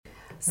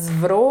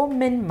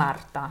Zvromin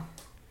Marta.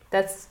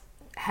 That's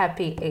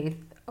happy 8th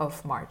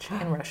of March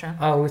in Russia.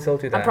 Oh, who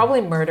told you that? I'm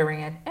probably murdering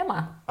it.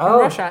 Emma in Oh,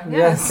 Russia. Yeah,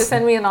 yes. to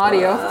send me an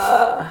audio.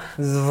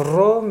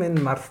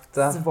 Zvromin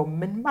Marta.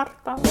 Zvromin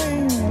Marta.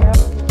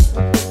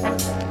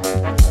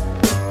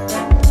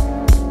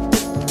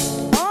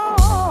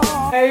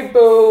 Hey,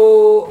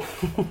 boo!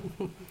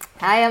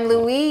 Hi, I'm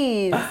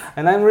Louise.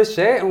 And I'm Riche,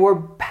 and we're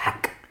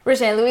back.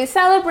 Riche and Louise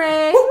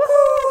celebrate.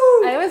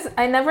 Woo-hoo!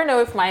 I never know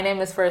if my name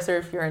is first or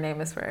if your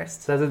name is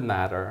first. Doesn't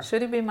matter.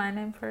 Should it be my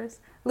name first?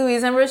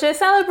 Louise and Riche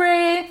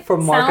celebrate. For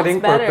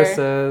marketing Sounds better.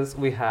 purposes,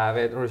 we have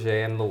it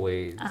Roger and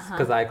Louise,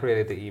 because I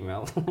created the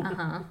email.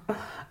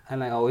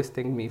 And I always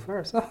think me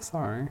first. Oh,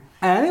 sorry.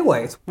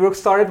 Anyways, we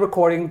started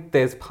recording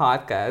this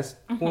podcast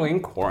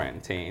in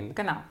quarantine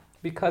Genau.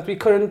 because we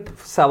couldn't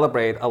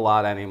celebrate a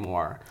lot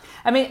anymore.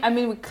 I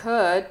mean, we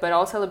could, but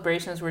all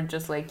celebrations were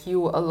just like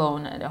you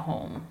alone at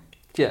home.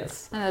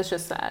 Yes. And that's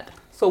just sad.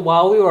 So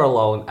while we were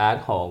alone at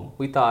home,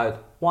 we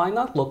thought, why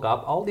not look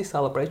up all these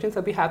celebrations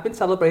that we have been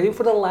celebrating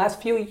for the last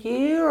few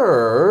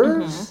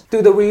years?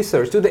 Do the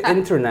research, do the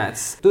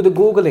internets, do the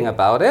Googling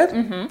about it,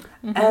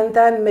 and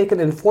then make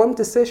an informed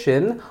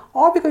decision.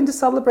 Are we going to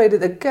celebrate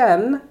it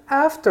again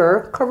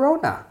after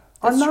Corona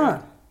or That's not?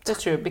 true.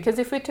 That's true, because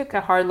if we took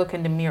a hard look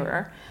in the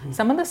mirror,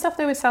 some of the stuff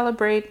that we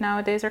celebrate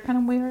nowadays are kind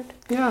of weird.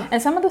 Yeah.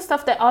 And some of the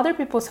stuff that other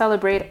people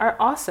celebrate are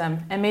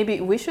awesome, and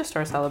maybe we should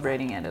start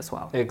celebrating it as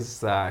well.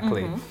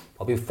 Exactly.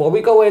 Well, before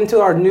we go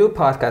into our new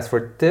podcast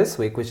for this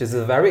week, which is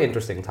a very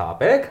interesting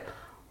topic,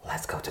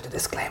 let's go to the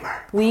disclaimer.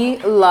 We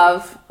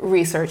love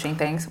researching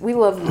things. We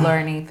love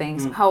learning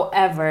things.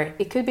 However,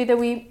 it could be that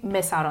we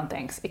miss out on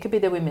things. It could be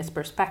that we miss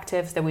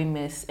perspectives, that we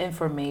miss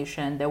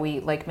information, that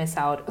we miss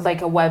out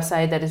like a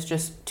website that is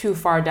just too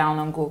far down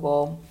on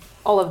Google.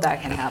 All of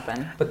that can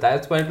happen. But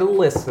that's where the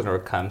listener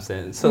comes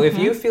in. So if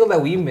you feel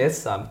that we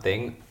missed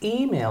something,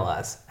 email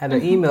us at our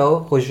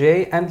email,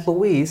 Roger and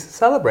Louise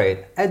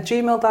celebrate at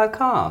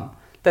gmail.com.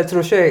 That's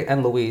Roger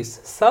and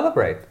Louise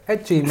celebrate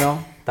at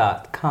gmail.com.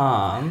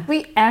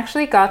 We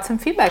actually got some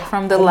feedback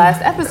from the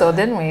last episode,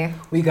 didn't we?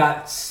 We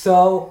got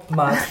so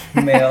much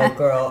mail,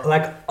 girl.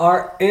 Like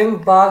our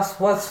inbox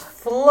was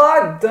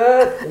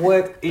flooded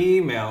with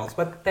emails.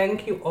 But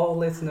thank you all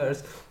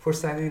listeners for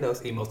sending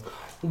those emails.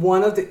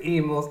 One of the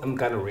emails I'm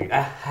gonna read.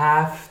 I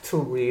have to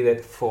read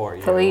it for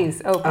you.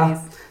 Please. Oh, please.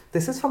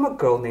 This is from a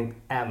girl named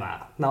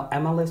Emma. Now,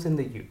 Emma lives in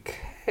the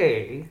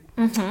UK.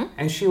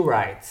 And she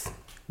writes,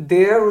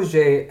 Dear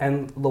Roger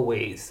and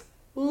Louise,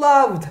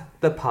 loved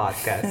the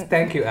podcast.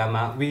 Thank you,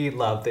 Emma. We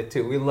loved it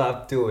too. We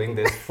loved doing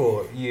this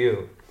for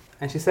you.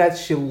 And she said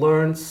she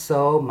learned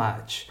so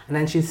much. And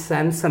then she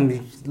sent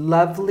some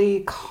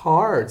lovely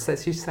cards that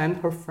she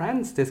sent her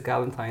friends this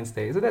Valentine's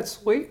Day. Isn't that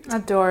sweet?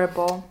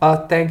 Adorable.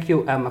 Thank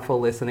you, Emma, for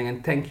listening,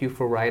 and thank you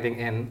for writing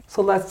in.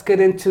 So let's get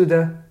into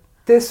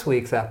this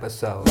week's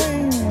episode.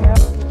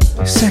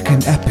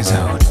 Second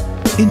episode,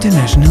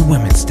 International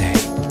Women's Day.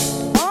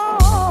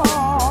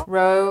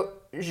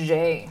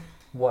 Roger,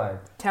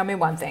 What? tell me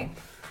one thing.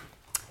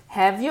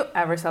 Have you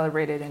ever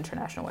celebrated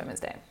International Women's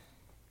Day?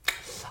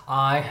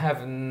 I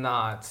have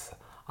not.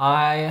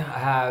 I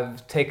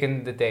have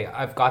taken the day.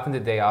 I've gotten the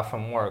day off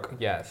from work,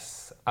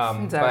 yes. But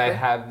I Exactly.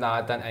 have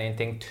not done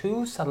anything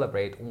to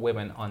celebrate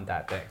women on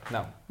that day.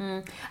 No.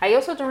 I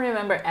also don't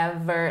remember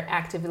ever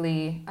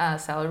actively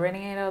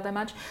celebrating it all that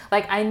much.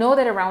 Like, I know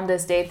that around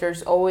this date,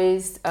 there's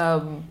always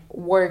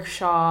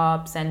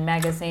workshops and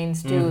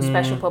magazines do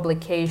special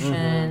publication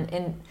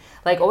and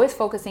like always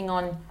focusing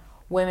on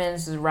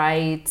women's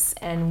rights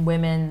and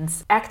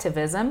women's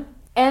activism.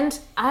 And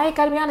I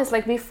gotta be honest,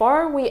 like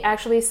before we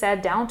actually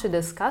sat down to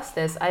discuss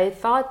this, I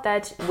thought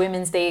that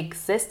Women's Day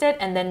existed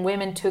and then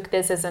women took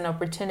this as an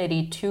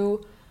opportunity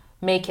to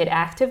make it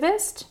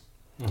activist.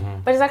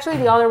 But it's actually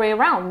the other way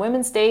around.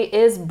 Women's Day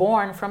is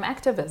born from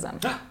activism.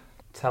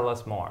 Tell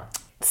us more.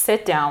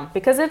 Sit down,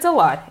 because it's a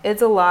lot.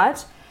 It's a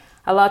lot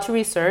to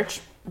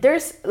research.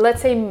 There's,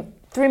 let's say,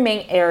 3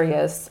 main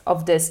areas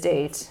of this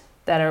date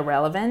that are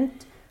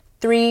relevant.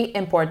 3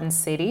 important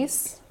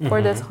cities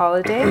for this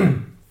holiday.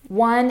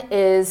 One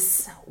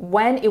is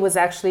when it was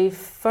actually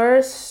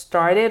first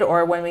started,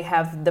 or when we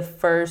have the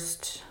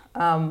first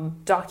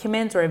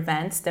documents or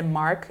events that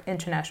mark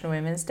International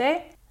Women's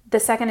Day. The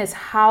second is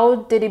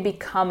how did it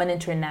become an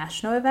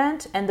international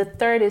event? And the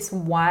third is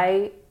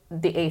why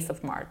the 8th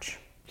of March.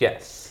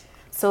 Yes.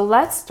 So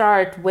let's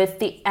start with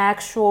the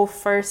actual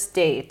first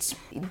date.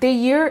 The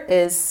year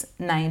is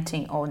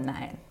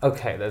 1909.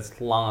 Okay, that's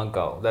long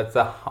ago. That's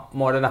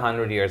more than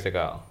 100 years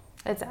ago.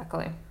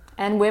 Exactly.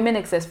 And women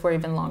exist for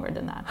even longer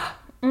than that.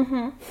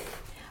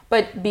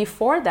 But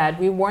before that,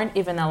 we weren't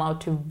even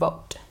allowed to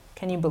vote.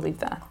 Can you believe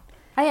that?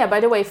 Oh yeah, by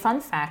the way, fun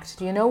fact.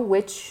 Do you know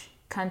which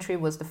country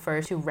was the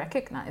first to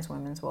recognize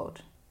women's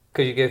vote?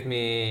 Could you give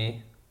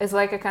me... It's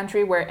like a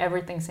country where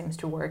everything seems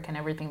to work and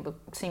everything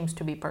seems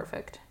to be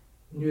perfect.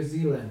 New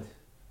Zealand.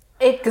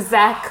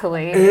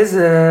 Exactly. Is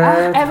it?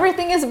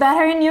 Everything is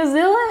better in New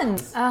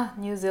Zealand.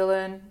 New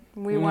Zealand.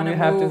 We want to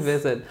have to move.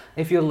 visit.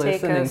 If you're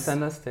Take listening, us.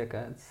 send us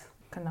tickets.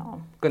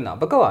 Genau. Genau,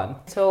 but go on.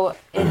 So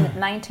in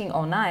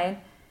 1909,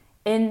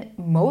 in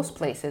most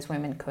places,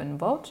 women couldn't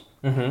vote,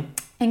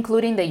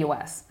 including the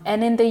US.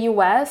 And in the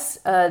US,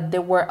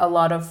 there were a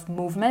lot of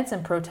movements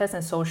and protests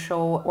and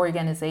social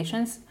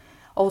organizations,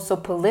 also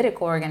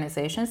political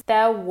organizations,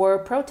 that were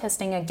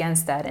protesting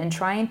against that and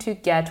trying to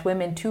get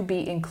women to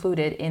be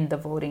included in the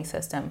voting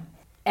system.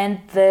 And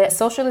the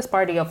Socialist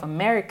Party of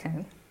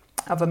America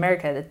at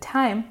the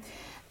time,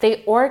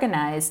 they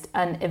organized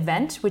an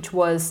event, which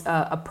was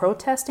a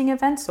protesting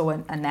event, so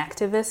an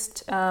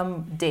activist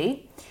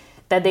day,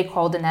 that they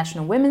called the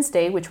National Women's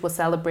Day, which was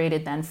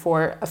celebrated then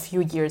for a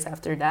few years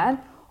after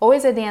that,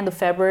 always at the end of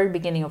February,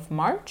 beginning of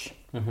March.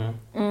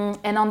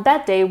 And on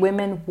that day,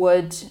 women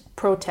would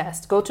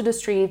protest, go to the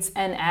streets,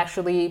 and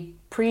actually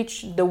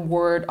preach the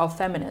word of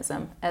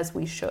feminism, as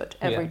we should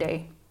every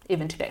day,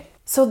 even today.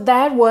 So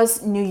that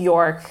was New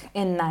York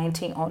in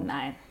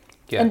 1909.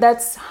 Yeah. And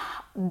that's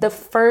the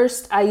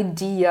first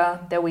idea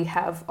that we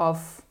have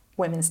of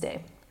Women's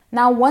Day.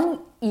 Now, 1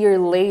 year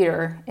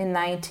later, in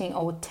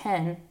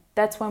 1910,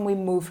 that's when we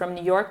moved from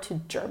New York to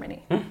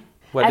Germany.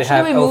 Where they Actually,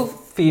 have we a moved-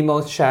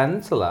 female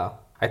chancellor.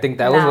 I think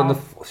that was No. one of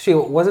she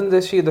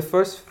wasn't she the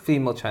first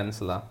female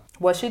chancellor?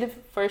 Was she the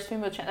first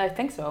female chancellor? I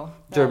think so. No.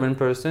 German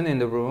person in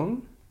the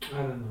room?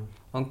 I don't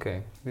know.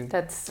 Okay.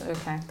 That's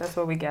okay. That's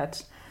what we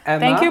get. Emma,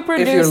 Thank you, if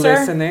producer. you're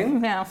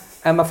listening, Yeah.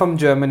 Emma from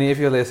Germany, if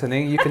you're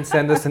listening, you can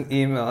send us an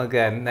email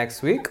again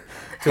next week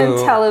And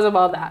tell us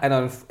about that. and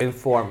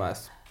inform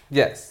us.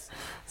 Yes.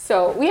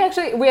 So we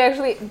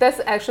actually that's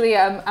actually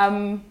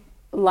I'm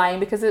lying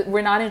because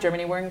we're not in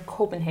Germany. We're in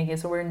Copenhagen,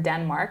 so we're in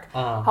Denmark.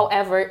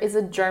 However, is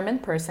a German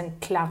person,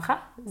 Clara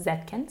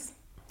Zetkin.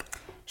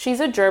 She's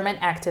a German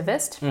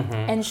activist,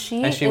 and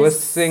she was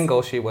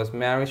single. She was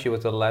married. She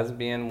was a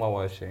lesbian. What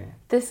was she?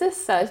 This is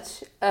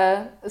such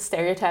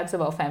stereotypes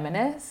about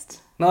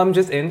feminists. No, I'm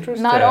just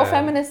interested. Not all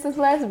feminists is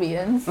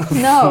lesbians.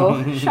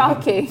 No,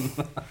 shocking.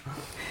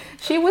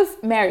 She was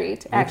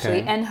married,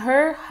 actually, Okay. and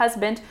her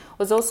husband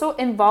was also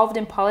involved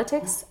in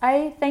politics,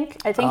 I think.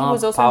 I think he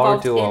was also power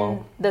involved duo.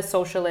 in the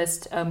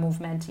socialist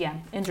movement,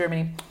 in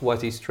Germany.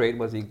 Was he straight?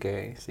 Was he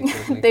gay?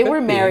 Secretly? They Could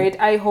were be. married.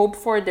 I hope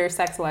for their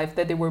sex life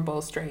that they were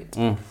both straight.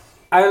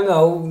 I don't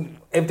know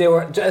if they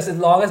were just as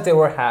long as they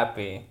were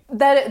happy.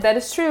 That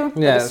is true.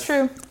 That Yes. is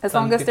true. As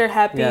Some long as they're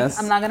happy. yes.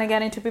 I'm not going to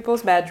get into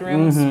people's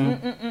bedrooms.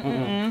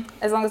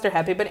 As long as they're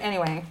happy. But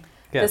anyway,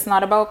 Yes. it's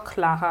not about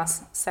Clara's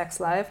sex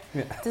life.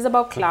 Yeah. This is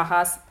about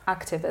Clara's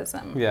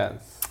activism. Yes.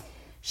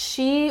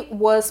 She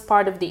was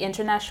part of the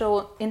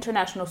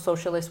International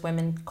Socialist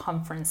Women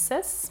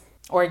Conferences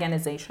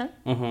organization.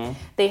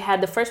 They had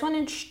the first one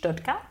in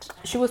Stuttgart.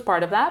 She was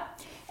part of that.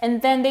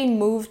 And then they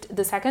moved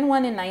the second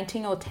one in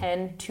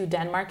 1910 to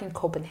Denmark in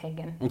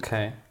Copenhagen.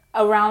 Okay.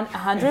 Around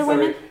 100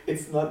 women.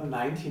 It's not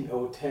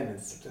 1910,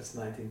 it's just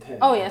 1910.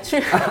 Oh, yeah,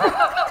 true.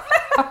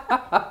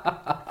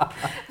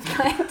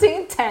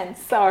 1910,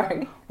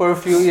 sorry. For a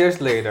few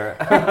years later.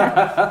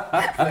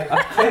 Like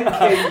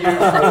 10K years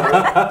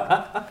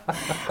later.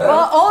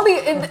 Well,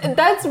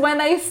 that's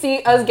when I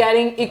see us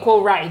getting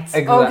equal rights,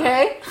 Exactly.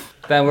 okay?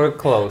 Then we're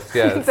close.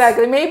 Yes.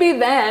 Exactly. Maybe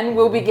then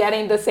we'll be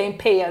getting the same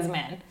pay as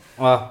men.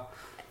 Well,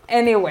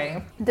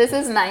 Anyway, this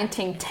is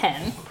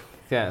 1910,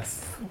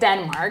 yes.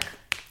 Denmark.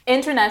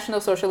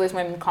 International Socialist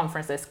Women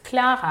Conferences.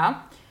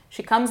 Clara,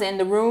 she comes in.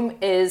 The room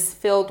is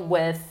filled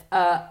with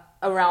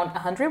around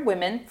 100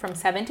 women from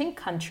 17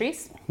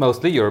 countries.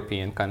 Mostly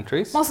European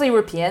countries. Mostly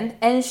European.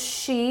 And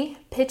she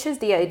pitches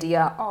the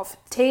idea of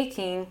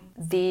taking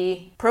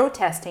the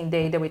protesting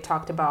day that we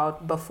talked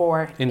about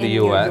before In the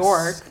New US.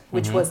 York,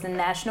 which was the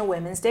National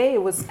Women's Day.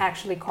 It was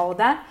actually called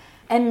that.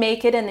 And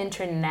make it an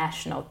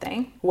international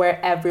thing where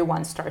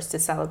everyone starts to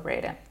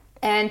celebrate it.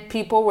 And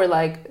people were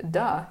like,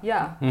 duh,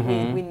 yeah,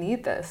 we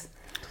need this.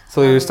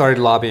 So you started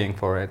lobbying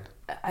for it.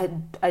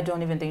 I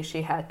don't even think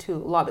she had to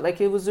lobby.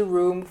 Like, it was a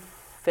room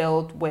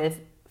filled with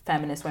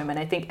feminist women.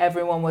 I think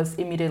everyone was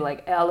immediately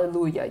like,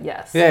 hallelujah,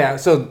 yes. Yeah,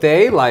 so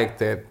they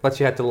liked it, but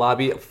you had to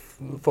lobby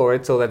for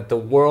it so that the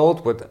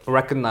world would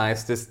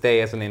recognize this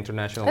day as an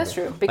international That's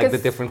day. true, Like because- the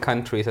different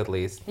countries at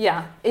least.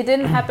 Yeah, it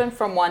didn't happen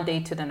from one day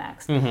to the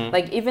next.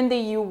 Like, even the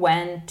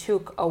UN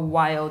took a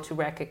while to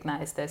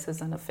recognize this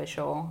as an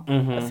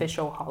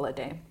official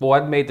holiday.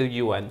 What made the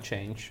UN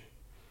change?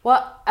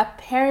 Well,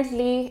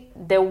 apparently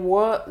there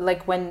were,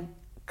 like, when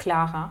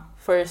Clara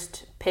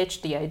first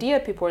pitched the idea,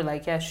 people were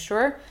like, yeah,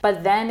 sure.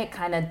 But then it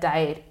kind of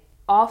died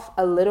off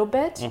a little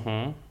bit.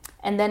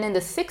 And then in the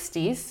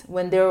 60s,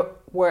 when there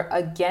were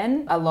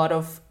again a lot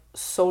of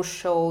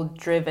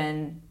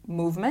social-driven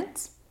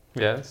movements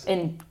Yes.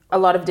 in a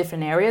lot of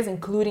different areas,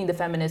 including the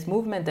feminist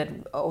movement that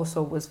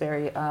also was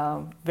very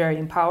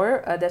in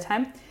power at that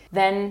time,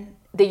 then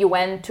the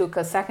UN took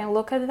a second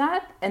look at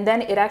that, and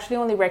then it actually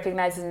only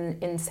recognized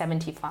in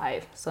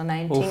 75, so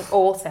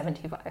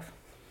 1975.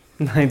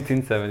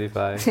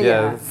 1975. Yeah.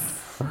 Yes.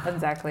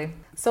 Exactly.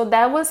 So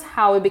that was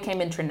how it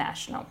became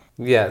international.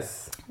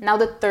 Yes. Now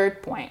the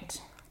third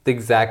point, The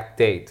exact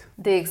date.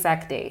 the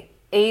exact date.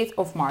 8th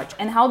of March,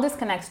 and how this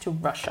connects to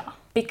Russia.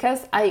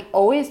 Because I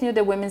always knew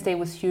that Women's Day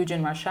was huge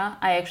in Russia.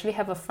 I actually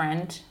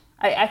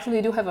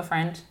do have a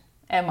friend,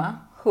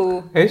 Emma,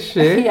 who... Is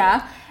she?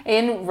 Yeah,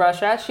 in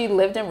Russia. She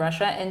lived in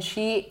Russia, and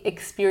she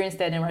experienced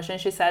that in Russia,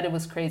 and she said it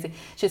was crazy.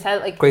 She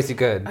said, like... Crazy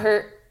good.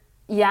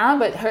 Yeah,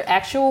 but her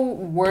actual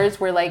words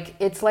were like,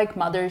 it's like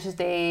Mother's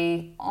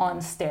Day on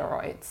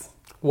steroids.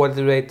 What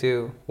do they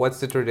do? What's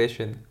the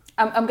tradition?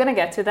 I'm going to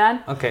get to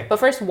that. Okay. But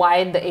first,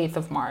 why the 8th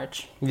of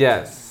March?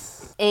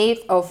 Yes.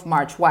 8th of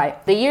March. Why?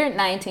 The year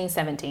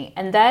 1917.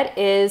 And that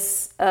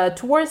is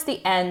towards the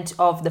end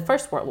of the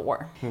First World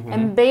War. Mm-hmm.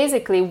 And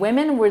basically,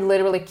 women were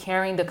literally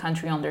carrying the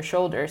country on their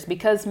shoulders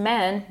because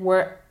men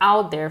were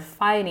out there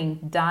fighting,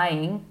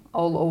 dying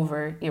all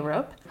over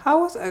Europe.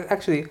 How was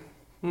actually...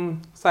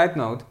 side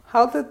note,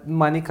 how did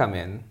money come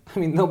in? I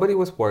mean, nobody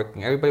was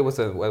working. Everybody was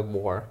at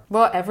war.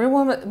 Well,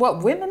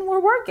 women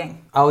were working.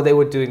 Oh, they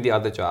were doing the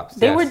other jobs.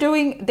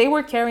 They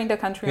were carrying the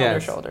country on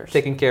their shoulders.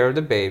 Taking care of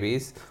the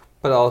babies,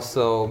 but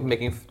also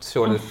making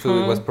sure that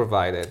food was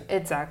provided.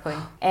 Exactly.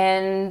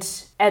 And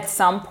at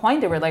some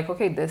point they were like,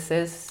 okay, this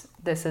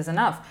is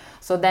enough.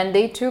 So then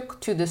they took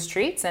to the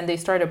streets and they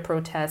started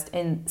protest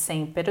in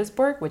St.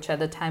 Petersburg, which at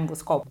the time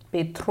was called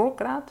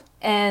Petrograd.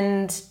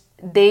 And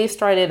they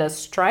started a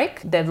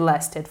strike that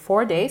lasted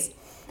 4 days.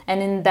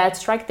 And in that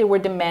strike, they were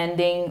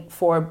demanding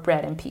for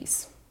bread and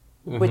peace,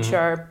 which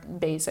are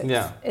basics,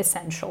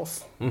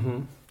 essentials. Mm-hmm.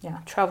 Yeah,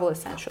 travel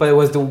essentials. But it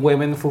was the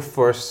women who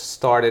first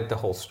started the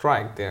whole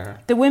strike there.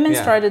 The women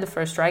started the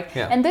first strike.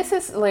 Yeah. And this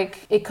is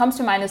like, it comes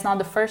to mind, it's not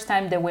the first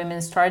time that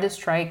women started a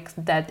strike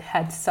that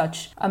had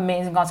such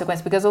amazing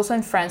consequences. Because also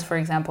in France, for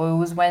example, it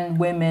was when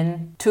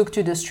women took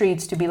to the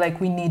streets to be like,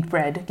 we need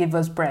bread, give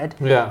us bread.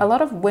 Yeah. A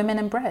lot of women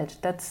and bread.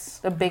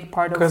 That's a big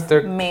part of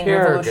main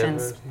caregivers.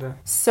 revolutions. Yeah.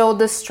 So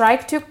the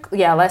strike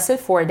lasted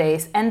 4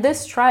 days. And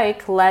this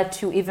strike led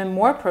to even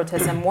more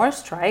protests and more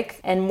strike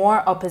and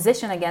more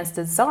opposition against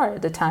the Tsar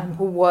at the time,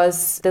 who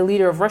was the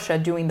leader of Russia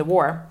during the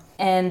war.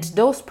 And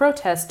those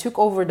protests took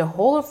over the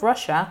whole of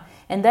Russia,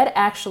 and that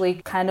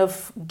actually kind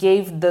of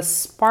gave the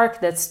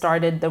spark that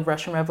started the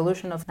Russian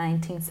Revolution of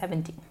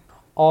 1917.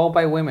 All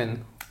by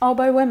women. All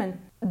by women.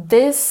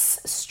 This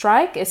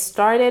strike is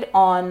started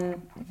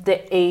on the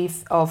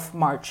 8th of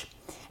March.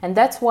 And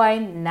that's why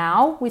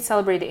now we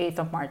celebrate the 8th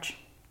of March.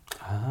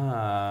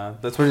 Ah,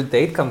 that's where the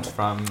date comes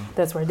from.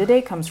 That's where the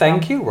date comes from.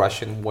 Thank you,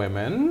 Russian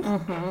women.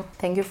 Mm-hmm.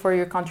 Thank you for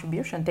your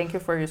contribution. Thank you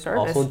for your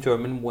service. Also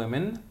German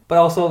women. But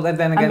also, then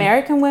again...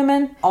 American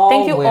women.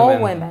 All women. All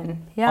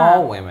women. Yeah.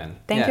 All women.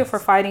 Thank you for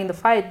fighting the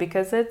fight,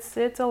 because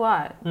it's a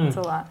lot. It's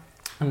a lot.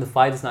 And the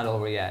fight is not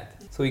over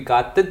yet. So we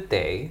got the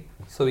day.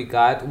 So we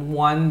got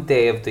one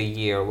day of the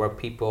year where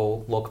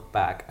people look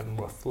back and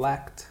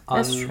reflect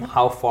on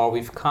how far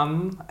we've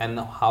come and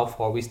how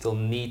far we still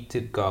need to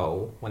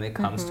go when it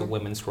comes to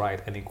women's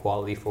rights and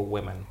equality for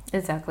women.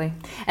 Exactly.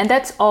 And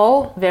that's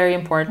all very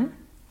important.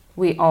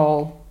 We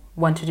all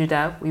want to do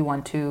that. We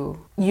want to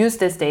use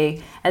this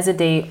day as a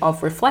day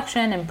of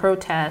reflection and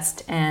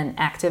protest and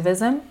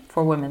activism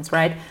for women's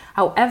rights.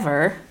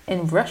 However,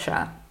 in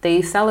Russia,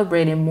 they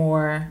celebrate it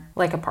more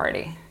like a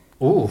party.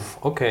 Oof,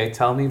 okay,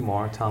 tell me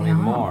more.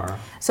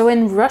 So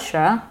in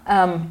Russia,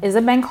 is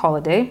a bank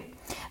holiday.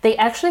 They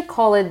actually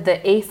call it the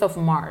 8th of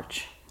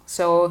March.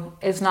 So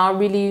it's not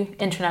really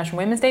International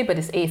Women's Day, but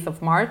it's 8th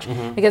of March.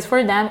 Mm-hmm. Because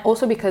for them,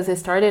 also because it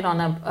started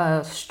on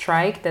a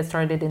strike that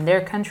started in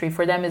their country,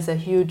 for them is a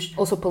huge,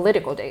 also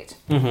political date.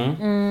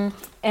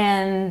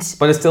 Mm-hmm.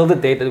 But it's still the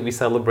date that we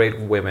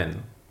celebrate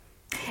women.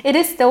 It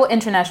is still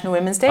International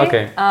Women's Day,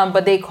 okay.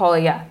 But they call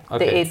it,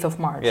 the 8th of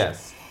March.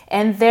 Yes.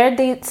 And there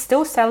they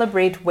still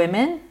celebrate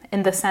women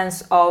in the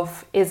sense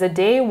of is a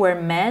day where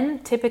men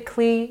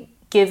typically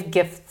give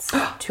gifts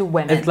to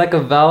women. It's like a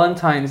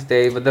Valentine's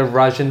Day, but the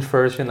Russian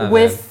version of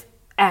with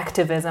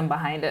activism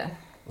behind it.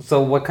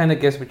 So what kind of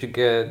gifts would you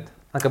get?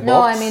 Like a box?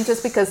 No, I mean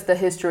just because the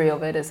history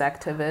of it is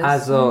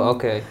activist.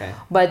 Okay.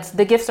 But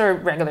the gifts are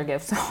regular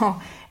gifts.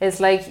 So it's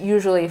like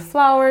usually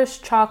flowers,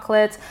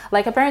 chocolates.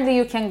 Like apparently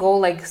you can go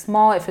like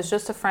small. If it's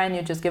just a friend,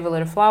 you just give a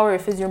little flower.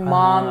 If it's your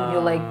mom, you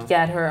like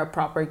get her a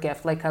proper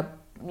gift, like a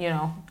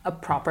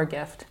proper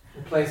gift.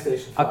 A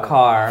PlayStation 5. A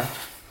car.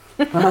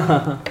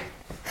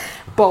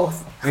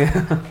 Both.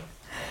 Yeah.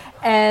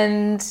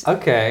 And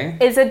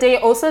it's a day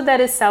also that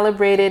is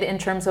celebrated in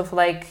terms of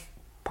like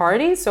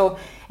parties. So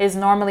it's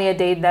normally a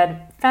day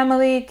that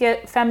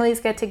families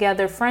get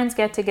together, friends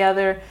get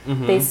together,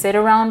 they sit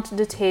around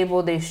the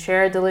table, they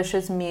share a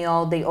delicious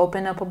meal, they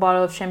open up a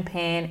bottle of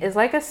champagne. It's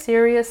like a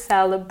serious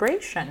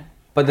celebration.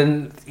 But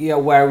then,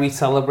 where we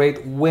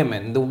celebrate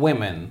women, the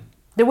women.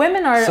 The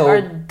women are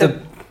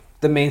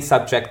the main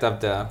subject of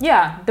the...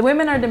 Yeah, the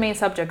women are the main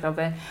subject of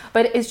it.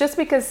 But it's just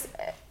because,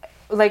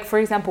 like, for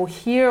example,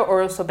 here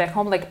or also back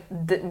home, like,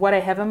 what I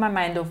have in my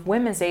mind of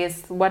Women's Day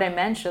is what I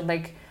mentioned,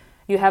 like,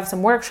 you have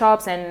some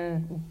workshops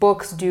and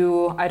books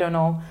do, I don't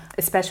know,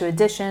 special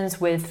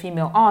editions with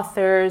female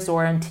authors,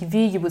 or on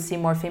TV you would see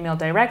more female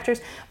directors,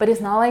 but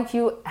it's not like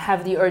you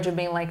have the urge of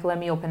being like, let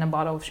me open a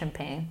bottle of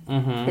champagne.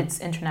 It's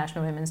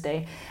International Women's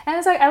Day. And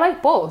it's like, I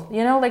like both,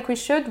 you know, like we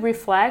should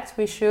reflect,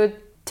 we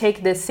should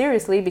take this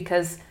seriously,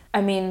 because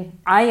I mean,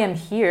 I am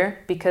here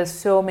because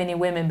so many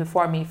women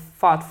before me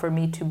fought for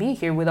me to be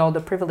here with all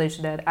the privilege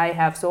that I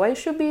have. So I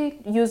should be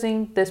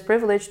using this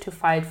privilege to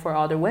fight for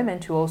other women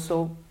to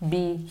also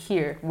be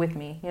here with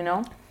me, you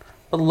know?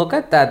 But look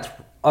at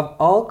that. Of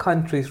all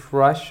countries,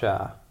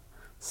 Russia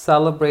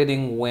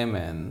celebrating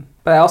women.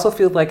 But I also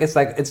feel like it's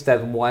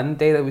that one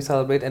day that we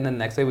celebrate and the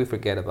next day we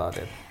forget about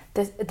it.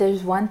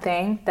 There's one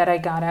thing that I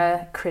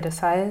gotta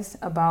criticize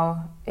about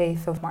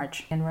 8th of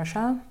March in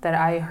Russia that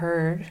I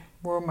heard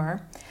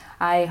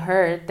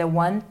that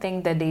one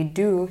thing that they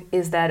do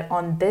is that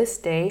on this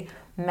day,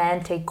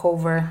 men take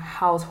over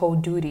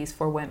household duties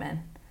for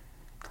women.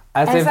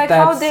 As and if it's like,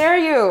 that's, how dare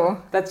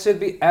you? That should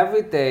be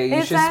every day.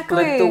 You should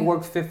split the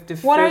work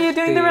 50-50. What are you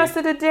doing the rest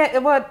of the day?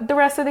 What, the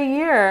rest of the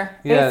year?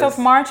 Yes. 8th of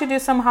March, you do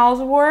some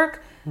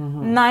housework.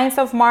 9th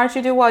of March,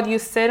 you do what? You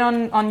sit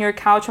on your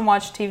couch and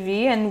watch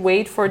TV and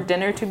wait for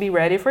dinner to be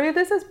ready for you?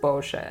 This is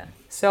bullshit.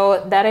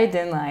 So that I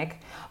didn't like.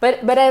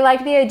 But I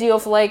like the idea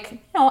of, like, you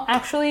know,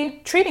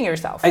 actually treating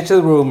yourself. It's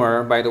a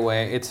rumor, by the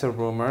way. It's a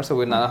rumor, so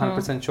we're not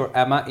 100% sure.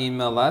 Emma,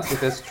 email us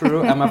if it's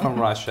true. Emma from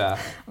Russia.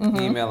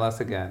 Email us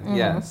again.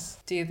 Yes.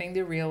 Do you think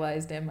they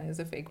realized Emma is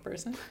a fake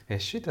person?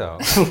 Yes, she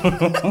does.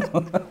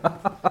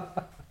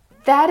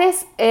 That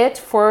is it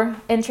for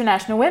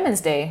International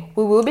Women's Day.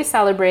 We will be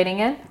celebrating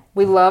it.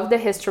 We love the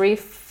history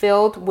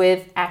filled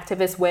with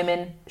activist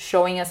women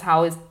showing us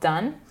how it's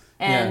done.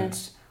 And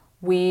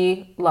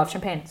we love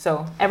champagne.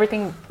 So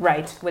everything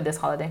right with this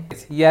holiday.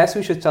 Yes,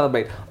 we should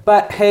celebrate.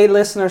 But hey,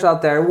 listeners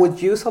out there,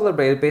 would you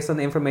celebrate it based on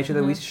the information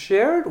that we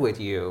shared with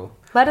you?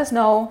 Let us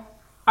know.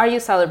 Are you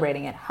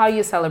celebrating it? How are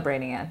you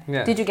celebrating it?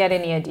 Yeah. Did you get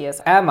any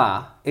ideas?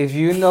 Emma, if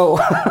you know...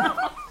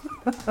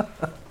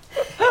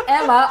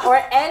 Emma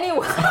or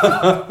anyone.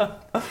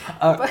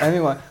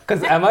 Anyone.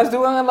 Because Emma's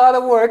doing a lot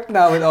of work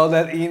now with all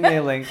that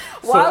emailing.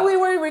 While we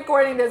were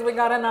recording this, we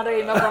got another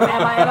email from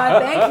Emma. Emma,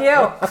 thank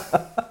you.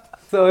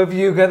 So if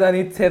you got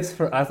any tips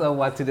for us on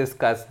what to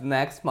discuss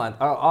next month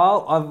or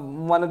all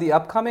on one of the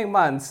upcoming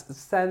months,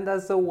 send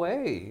us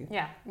away.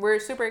 Yeah, we're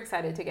super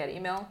excited to get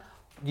email.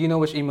 You know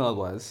which email it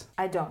was?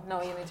 I don't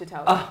know. You need to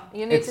tell us.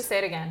 You need to say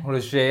it again.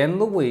 Roger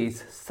and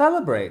Louise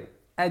celebrate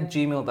at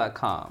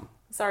gmail.com.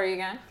 Sorry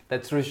again.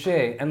 That's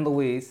Roger and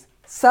Louise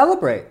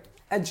celebrate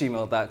at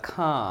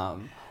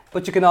gmail.com.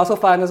 But you can also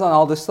find us on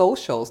all the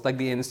socials, like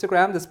the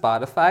Instagram, the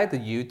Spotify, the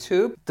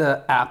YouTube,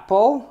 the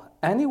Apple.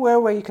 Anywhere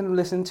where you can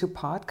listen to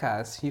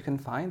podcasts, you can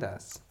find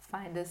us.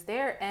 Find us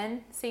there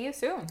and see you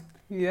soon.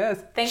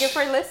 Yes. Thank you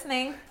for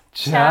listening.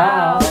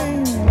 Ciao.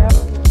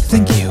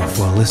 Thank you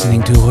for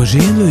listening to Roger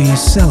and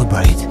Louise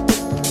Celebrate.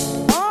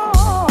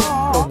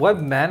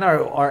 What men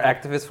are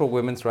activists for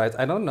women's rights?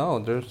 I don't know.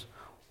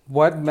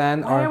 What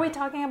men Why are we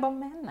talking about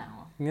men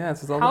now?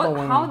 Yes, it's all about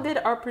women. How did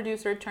our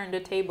producer turn the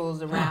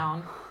tables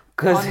around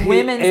Because on he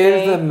Women's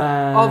is Day a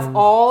man. of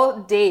all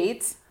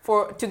dates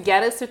to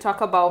get us to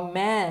talk about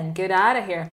men? Get out of here.